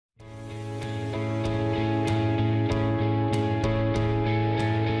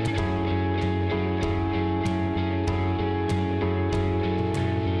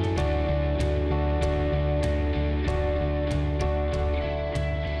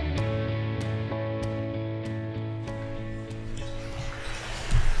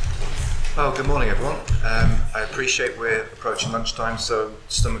Well, good morning everyone. I appreciate we're approaching lunchtime, so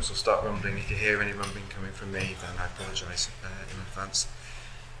stomachs will start rumbling. If you hear any rumbling coming from me, then I apologise in advance.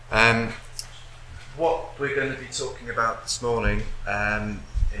 What we're going to be talking about this morning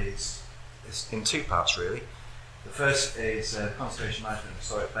is in two parts really. The first is conservation management of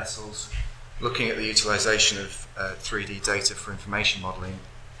historic vessels, looking at the utilisation of 3D data for information modelling.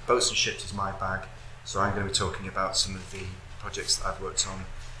 Boats and ships is my bag, so I'm going to be talking about some of the projects that I've worked on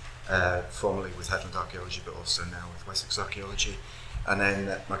formerly with Headland Archaeology, but also now with Wessex Archaeology. And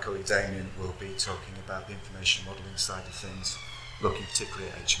then my colleague Damien will be talking about the information modelling side of things, looking particularly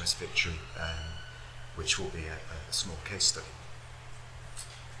at HMS Victory, which will be a small case study.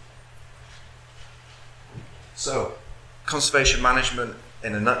 So, conservation management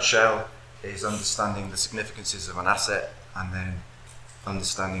in a nutshell is understanding the significances of an asset and then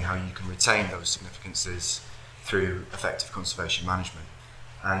understanding how you can retain those significances through effective conservation management.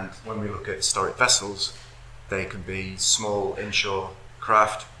 And when we look at historic vessels, they can be small inshore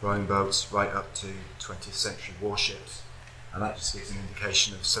craft, rowing boats, right up to 20th century warships. And that just gives an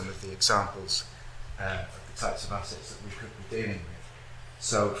indication of some of the examples of the types of assets that we could be dealing with.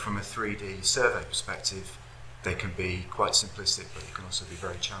 So from a 3D survey perspective, they can be quite simplistic, but they can also be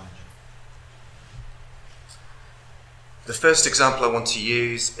very challenging. The first example I want to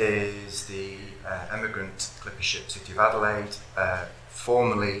use is the emigrant clipper ship City of Adelaide,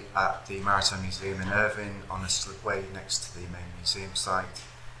 formerly at the Maritime Museum in Irvine on a slipway next to the main museum site,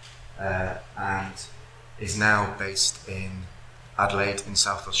 and is now based in Adelaide in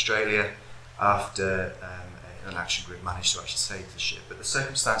South Australia after an action group managed to actually save the ship. But the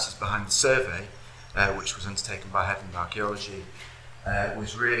circumstances behind the survey, which was undertaken by Headland Archaeology,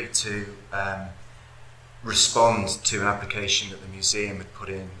 was really to respond to an application that the museum had put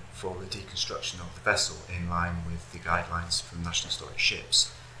in for the deconstruction of the vessel in line with the guidelines from National Historic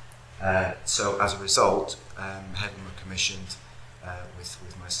Ships. So as a result, Headland were commissioned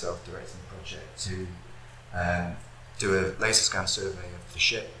with myself directing the project to do a laser scan survey of the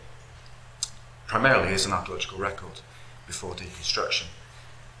ship, primarily as an archaeological record before deconstruction.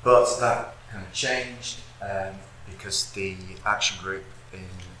 But that kind of changed because the action group in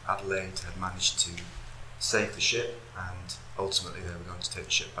Adelaide had managed to save the ship, and ultimately they were going to take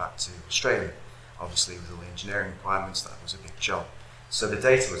the ship back to Australia. Obviously with all the engineering requirements, that was a big job. So the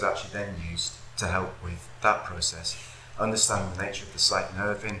data was actually then used to help with that process, understanding the nature of the site in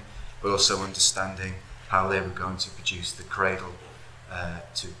Irvine, but also understanding how they were going to produce the cradle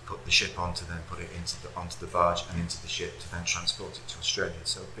to put the ship on, to then put it onto the barge and into the ship to then transport it to Australia.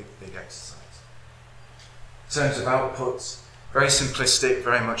 So a big exercise. In terms of outputs, very simplistic,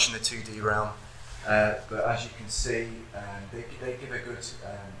 very much in the 2D realm. But as you can see, they give a good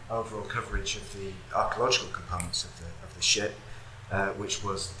overall coverage of the archaeological components of the ship, which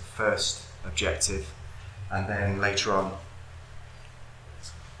was the first objective, and then later on,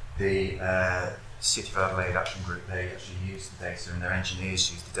 the City of Adelaide Action Group, they actually used the data, and their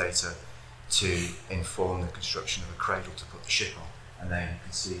engineers used the data to inform the construction of a cradle to put the ship on. And then you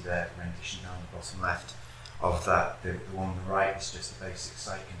can see their rendition down the bottom left of that. The one on the right is just the basic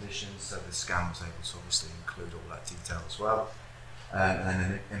site conditions, so the scan was able to obviously include all that detail as well. And then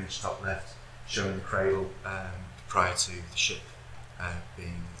an image top left showing the cradle prior to the ship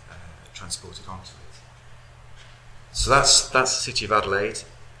being transported onto it. So that's the City of Adelaide.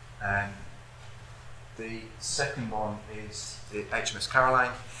 The second one is the HMS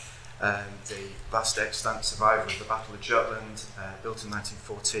Caroline, the last extant survivor of the Battle of Jutland, built in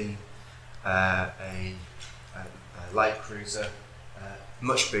 1914, a light cruiser,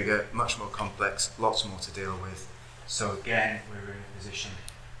 much bigger, much more complex, lots more to deal with. So again, we were in a position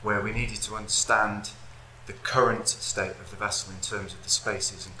where we needed to understand the current state of the vessel in terms of the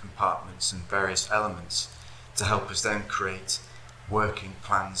spaces and compartments and various elements to help us then create working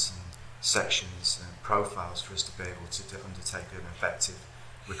plans and sections and profiles for us to be able to undertake an effective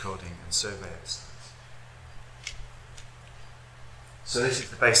recording and survey exercise. So this is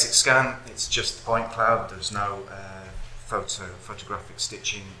the basic scan. It's just the point cloud. There's no photographic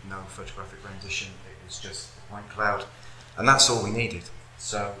stitching, no photographic rendition. It was just the point cloud, and that's all we needed.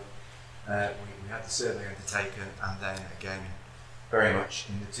 So we had the survey undertaken, and then again, very much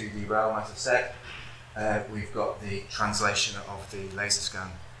in the 2D realm, as I said, we've got the translation of the laser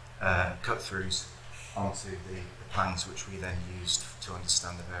scan cut-throughs onto the plans, which we then used to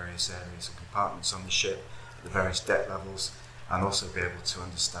understand the various areas and compartments on the ship at the various deck levels, and also be able to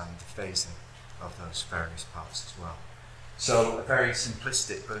understand the phasing of those various parts as well. So a very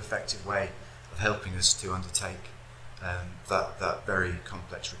simplistic but effective way of helping us to undertake that very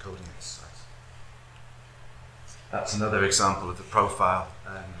complex recording exercise. That's another example of the profile,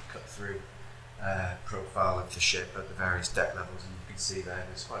 cut through profile of the ship at the various deck levels, and you can see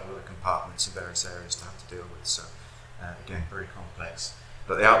there's quite a lot of compartments in various areas to have to deal with, so again, very complex.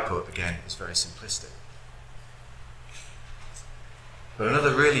 But the output, again, is very simplistic. But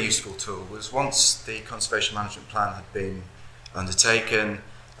another really useful tool was once the conservation management plan had been undertaken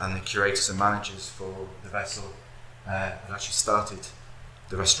and the curators and managers for the vessel had actually started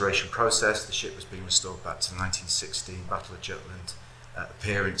the restoration process. The ship was being restored back to the 1916 Battle of Jutland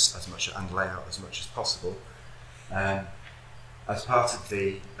appearance and layout as much as possible. As part of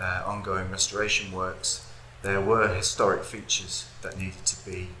the ongoing restoration works, there were historic features that needed to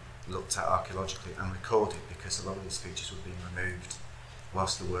be looked at archaeologically and recorded, because a lot of these features were being removed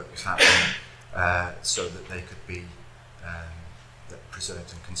whilst the work was happening, so that they could be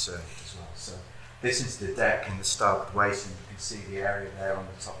preserved and conserved as well. So this is the deck in the starboard waist, and you can see the area there on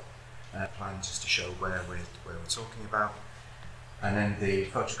the top plan, just to show where we're talking about. And then the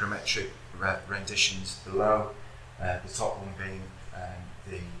photogrammetric renditions below, the top one being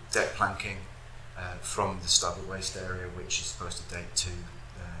the deck planking from the starboard waist area, which is supposed to date to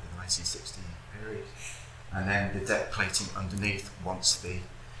the 1960 period. And then the deck plating underneath, once the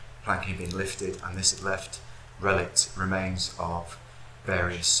planking had been lifted, and this had left remains of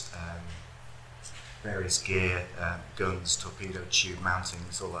various gear, guns, torpedo tube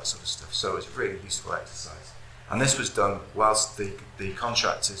mountings, all that sort of stuff. So it's a really useful exercise. And this was done whilst the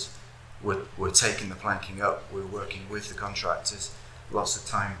contractors were taking the planking up. We were working with the contractors, lots of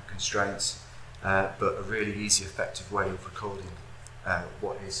time constraints, but a really easy, effective way of recording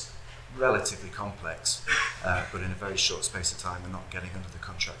what is relatively complex, but in a very short space of time, and not getting under the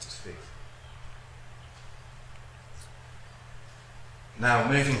contractor's feet. Now,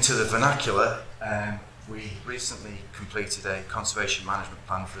 moving to the vernacular, we recently completed a conservation management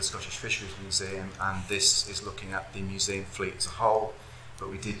plan for the Scottish Fisheries Museum, and this is looking at the museum fleet as a whole, but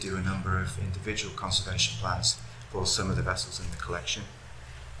we did do a number of individual conservation plans for some of the vessels in the collection.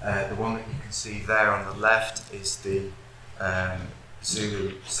 The one that you can see there on the left is the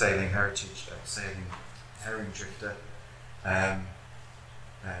Zulu sailing herring drifter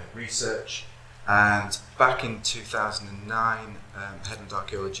research, and back in 2009 Headland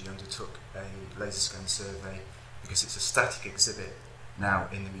Archaeology undertook a laser scan survey, because it's a static exhibit now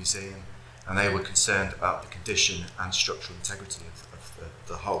in the museum, and they were concerned about the condition and structural integrity of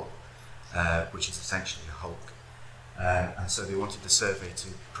the hull, which is essentially a hulk, and so they wanted the survey to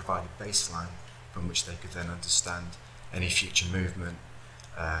provide a baseline from which they could then understand any future movement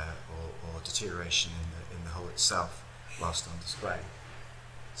or deterioration in the hull itself whilst on display.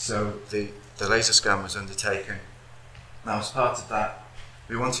 So the laser scan was undertaken. Now, as part of that,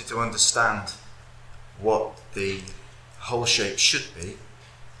 we wanted to understand what the hull shape should be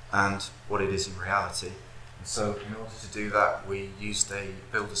and what it is in reality. And so in order to do that, we used a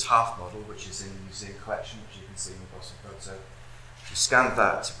builder's half model, which is in the museum collection, which you can see in the bottom photo. We scanned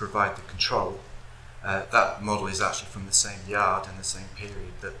that to provide the control. That model is actually from the same yard and the same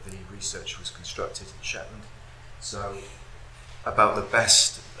period that the research was constructed in Shetland. So about the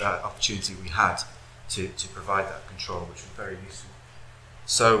best opportunity we had to provide that control, which was very useful.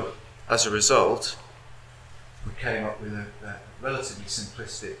 So as a result, we came up with a relatively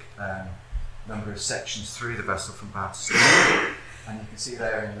simplistic number of sections through the vessel from bow to stern. And you can see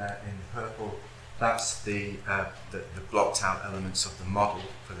there in the purple, that's the blocked out elements of the model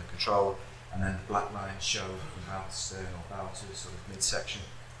for the control, and then the black lines show from bow to stern, or bow to sort of midsection,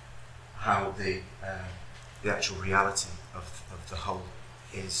 how the actual reality of the hull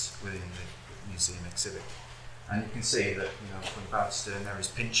is within the museum exhibit. And you can see that, from bow to stern there is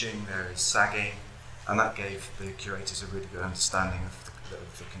pinching, there is sagging, and that gave the curators a really good understanding of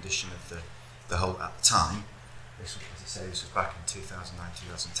the condition of the hull at the time. This was, as I say, this was back in 2009,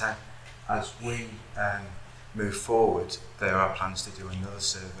 2010. As we move forward, there are plans to do another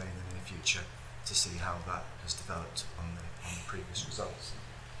survey in the near future to see how that has developed on the previous results.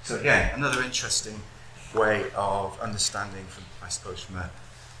 So again, another interesting way of understanding, I suppose, from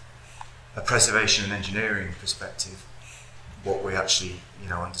a preservation and engineering perspective, what we actually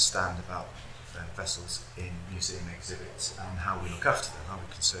understand about vessels in museum exhibits and how we look after them, how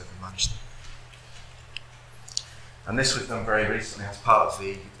we conserve and manage them. And this was done very recently as part of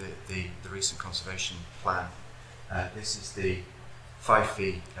the recent conservation plan. This is the 5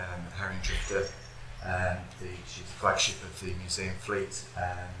 herring drifter. She's the flagship of the museum fleet,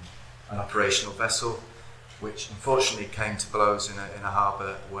 an operational vessel, which unfortunately came to blows in a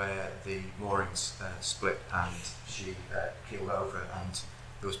harbour where the moorings split and she keeled over, and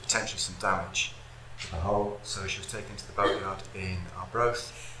there was potentially some damage to the hull. So she was taken to the boatyard in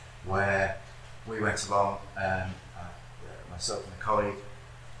Arbroath, where we went along, myself and a colleague,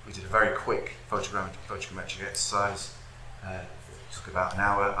 we did a very quick photogrammetric exercise. It took about an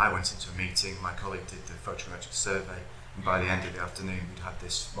hour. I went into a meeting, my colleague did the photogrammetric survey, and by the end of the afternoon we'd had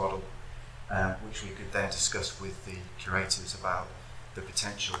this model, which we could then discuss with the curators about the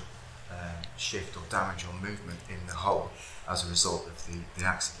potential shift or damage or movement in the hull as a result of the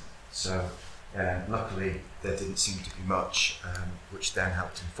accident. So luckily there didn't seem to be much, which then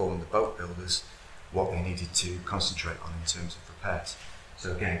helped inform the boat builders what they needed to concentrate on in terms of repairs.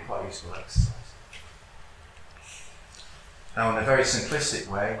 So again, quite a useful exercise. Now, in a very simplistic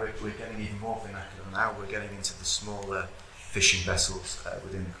way, we're getting even more vernacular now. We're getting into the smaller fishing vessels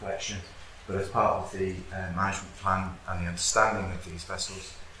within the collection. But as part of the management plan and the understanding of these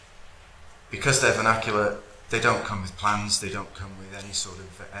vessels, because they're vernacular, they don't come with plans, they don't come with any sort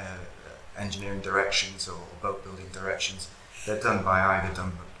of engineering directions or boat building directions. They're done by eye, they're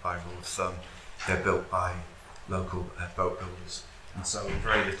done by rule of thumb, they're built by local boat builders. And so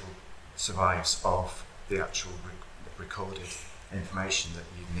very little survives of the actual recorded information that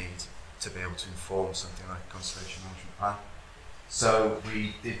you need to be able to inform something like a conservation management plan. So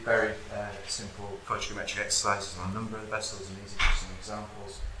we did very simple photogrammetric exercises on a number of vessels, and these are just some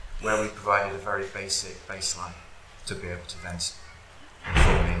examples where we provided a very basic baseline to be able to then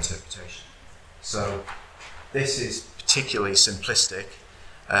inform the interpretation. So this is particularly simplistic,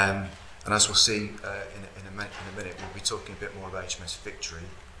 and as we'll see in a minute, we'll be talking a bit more about HMS Victory,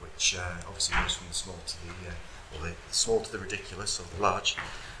 which obviously moves from the small to the small to the ridiculous, or the large.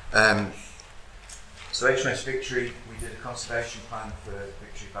 So HMS Victory, we did a conservation plan for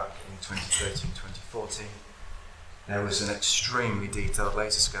Victory back in 2013-2014. There was an extremely detailed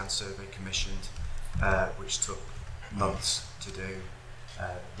laser scan survey commissioned, which took months to do,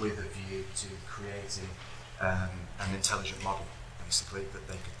 with a view to creating an intelligent model, basically, that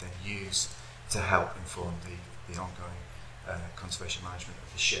they could then use to help inform the ongoing conservation management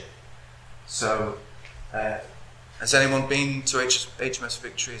of the ship. So, has anyone been to HMS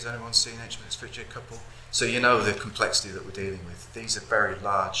Victory? Has anyone seen HMS Victory? A couple? So you know the complexity that we're dealing with. These are very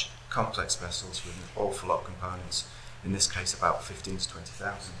large, complex vessels with an awful lot of components, in this case about 15 to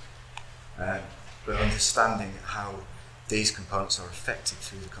 20,000. But understanding how these components are affected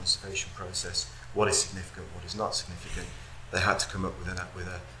through the conservation process, what is significant, what is not significant, they had to come up with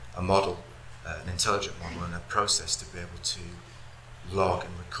a model, an intelligent model and a process to be able to log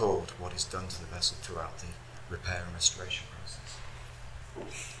and record what is done to the vessel throughout the repair and restoration process.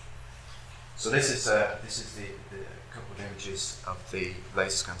 So this is the couple of images of the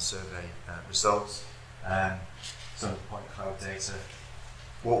laser scan survey results, some of the point cloud data.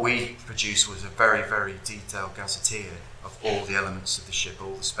 What we produced was a very, very detailed gazetteer of all the elements of the ship,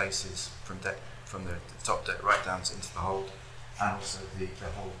 all the spaces from the top deck right down into the hold, and also the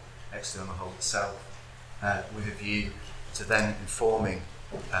whole external hold itself, with a view to then informing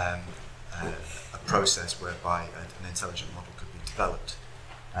a process whereby an intelligent model could be developed.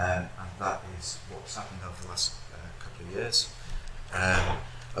 And that is what's happened over the last couple of years,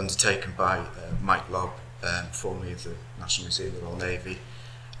 undertaken by Mike Lobb, formerly of the National Museum of the Royal Navy.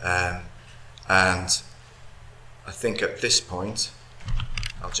 And I think at this point,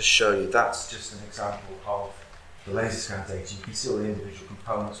 I'll just show you, that's just an example of the laser scan data. You can see all the individual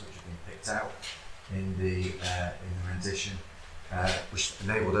components which have been picked out in the rendition, which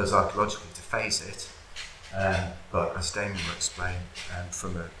enabled us archaeologically to phase it. But as Damien will explain,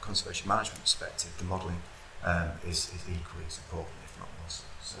 from a conservation management perspective, the modelling is equally as important, if not more so.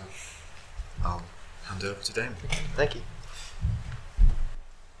 So I'll hand over to Damien. Thank you.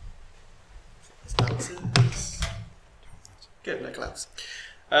 Good, no collapse.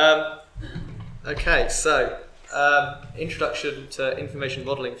 Okay, so introduction to information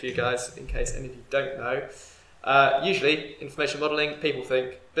modelling for you guys, in case any of you don't know. Usually, information modelling, people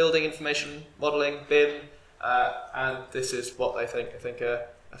think building information modelling, BIM, and this is what they think. They think a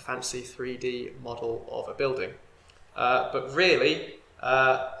fancy 3D model of a building. But really,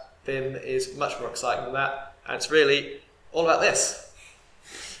 BIM is much more exciting than that, and it's really all about this.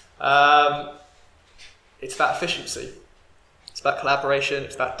 It's about efficiency, it's about collaboration,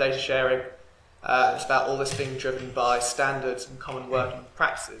 it's about data sharing, it's about all this being driven by standards and common working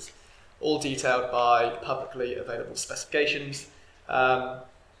practices, all detailed by publicly available specifications that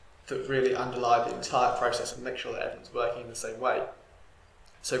really underlie the entire process and make sure that everyone's working in the same way.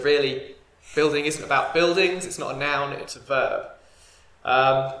 So really, building isn't about buildings, it's not a noun, it's a verb.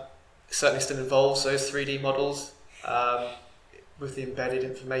 It certainly still involves those 3D models with the embedded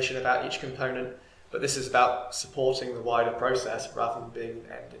information about each component, but this is about supporting the wider process rather than being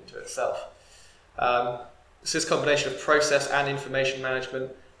an end into itself. This is a combination of process and information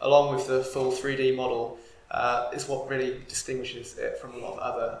management. along with the full 3D model, is what really distinguishes it from a lot of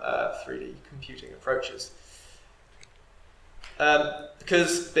other 3D computing approaches.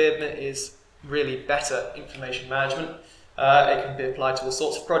 Because BIM is really better information management, it can be applied to all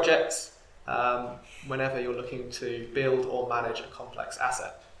sorts of projects whenever you're looking to build or manage a complex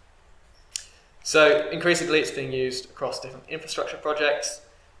asset. So increasingly it's being used across different infrastructure projects.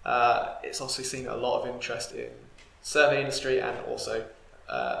 It's obviously seen a lot of interest in survey industry and also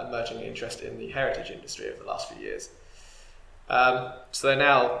emerging interest in the heritage industry over the last few years. So there are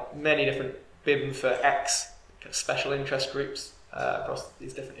now many different BIM for X special interest groups across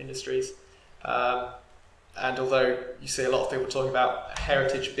these different industries. And although you see a lot of people talking about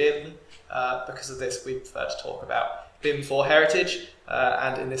heritage BIM, because of this we prefer to talk about BIM for heritage,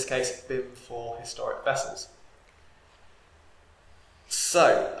 and in this case BIM for historic vessels.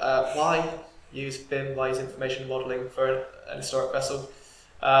 So why use BIM, why use information modelling for an historic vessel?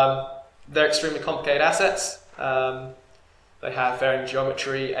 They're extremely complicated assets. They have varying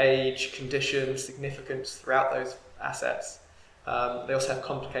geometry, age, condition, significance throughout those assets. They also have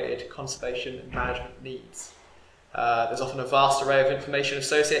complicated conservation and management needs. There's often a vast array of information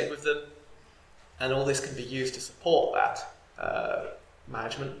associated with them, and all this can be used to support that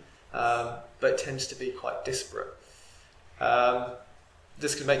management, but it tends to be quite disparate.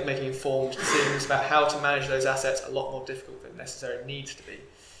 This can make making informed decisions about how to manage those assets a lot more difficult than it necessarily needs to be.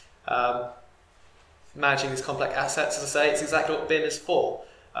 Managing these complex assets, as I say, it's exactly what BIM is for.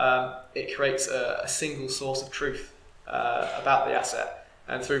 It creates a single source of truth about the asset,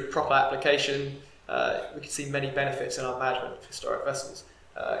 and through proper application we can see many benefits in our management of historic vessels,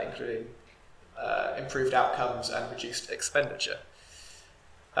 including improved outcomes and reduced expenditure.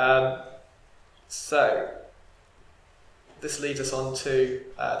 So this leads us on to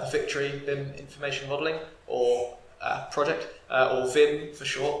the Victory BIM Information Modelling, or project, or VIM for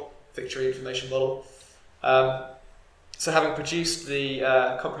short, Victory Information Model. So having produced the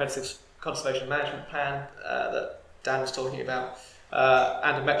comprehensive conservation management plan that Dan was talking about,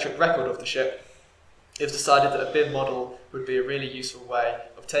 and a metric record of the ship, it was decided that a BIM model would be a really useful way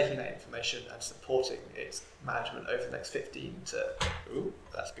of taking that information and supporting its management over the next 15 to, ooh,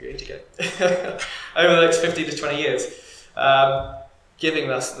 that's beginning to get, over the next 15 to 20 years, giving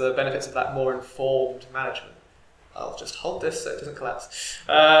us the benefits of that more informed management. I'll just hold this so it doesn't collapse.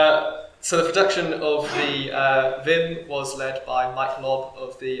 So the production of the VIM was led by Mike Lobb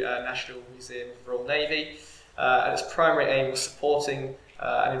of the National Museum of the Royal Navy, and its primary aim was supporting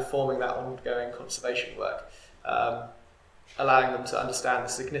and informing that ongoing conservation work, allowing them to understand the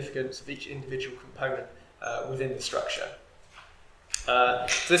significance of each individual component within the structure. So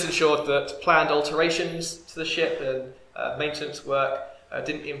this ensured that planned alterations to the ship and maintenance work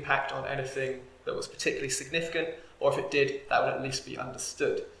didn't impact on anything that was particularly significant, or if it did, that would at least be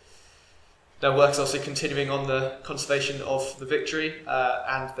understood. Now, work is also continuing on the conservation of the Victory,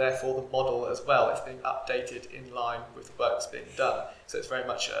 and therefore the model as well. It's being updated in line with the work that's being done. So it's very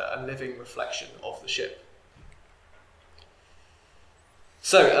much a living reflection of the ship.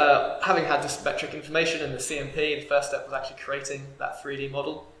 So, having had this metric information in the CMP, the first step was actually creating that 3D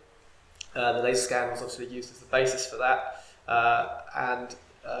model. The laser scan was obviously used as the basis for that, and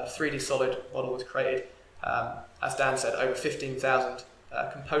a 3D solid model was created. As Dan said, over 15,000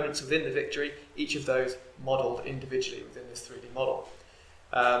 components within the Victory, each of those modelled individually within this 3D model.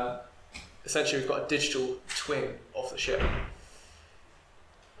 Essentially, we've got a digital twin of the ship.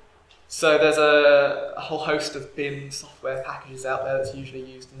 So there's a whole host of BIM software packages out there that's usually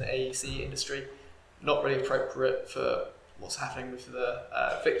used in the AEC industry, not really appropriate for what's happening with the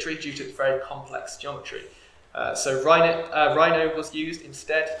Victory due to its very complex geometry. So Rhino was used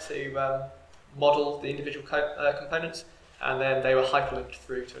instead to model the individual components, and then they were hyperlinked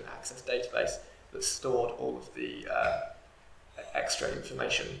through to an Access database that stored all of the extra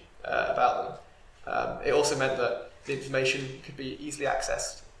information about them. It also meant that the information could be easily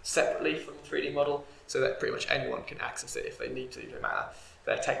accessed separately from the 3D model, so that pretty much anyone can access it if they need to, no matter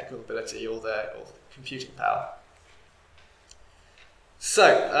their technical ability or their computing power.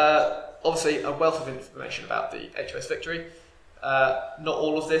 So, obviously a wealth of information about the HMS Victory. Not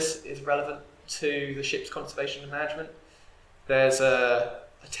all of this is relevant to the ship's conservation and management. There's a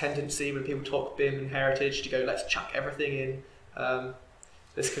tendency when people talk BIM and heritage to go, let's chuck everything in.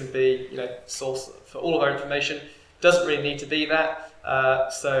 This can be, source for all of our information. Doesn't really need to be that,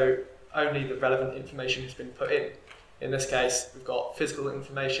 so only the relevant information has been put in. In this case, we've got physical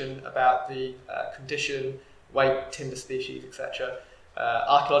information about the condition, weight, timber species, etc.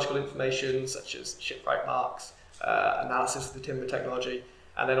 Archaeological information such as shipwright marks, analysis of the timber technology,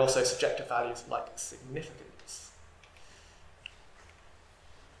 and then also subjective values like significance.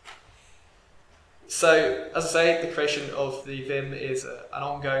 So, as I say, the creation of the VIM is an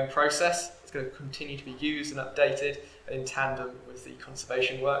ongoing process. It's going to continue to be used and updated in tandem with the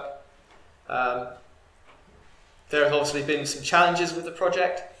conservation work. There have obviously been some challenges with the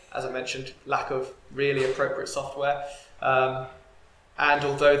project, as I mentioned, lack of really appropriate software. And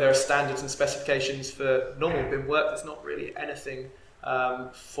although there are standards and specifications for normal BIM work, there's not really anything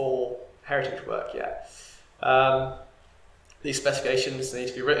for heritage work yet. These specifications need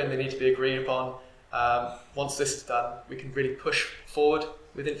to be written, they need to be agreed upon. Once this is done, we can really push forward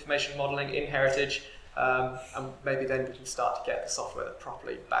with information modelling in heritage, and maybe then we can start to get the software that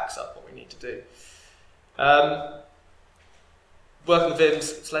properly backs up what we need to do. Working with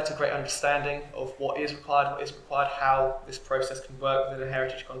VIMs has led to a great understanding of what is required, what isn't required, how this process can work within a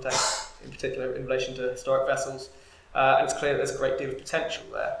heritage context, in particular in relation to historic vessels. And it's clear that there's a great deal of potential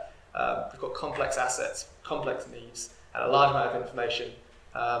there. We've got complex assets, complex needs, and a large amount of information.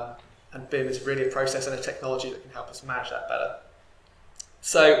 And BIM is really a process and a technology that can help us manage that better.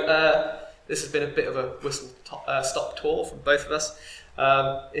 So this has been a bit of a whistle-stop tour from both of us.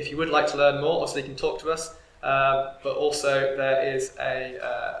 If you would like to learn more, obviously you can talk to us. But also there is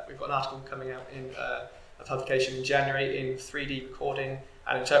we've got an article coming out in a publication in January in 3D recording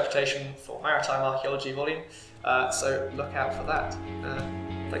and interpretation for Maritime Archaeology volume. So look out for that.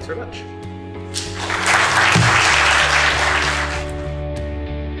 Thanks very much.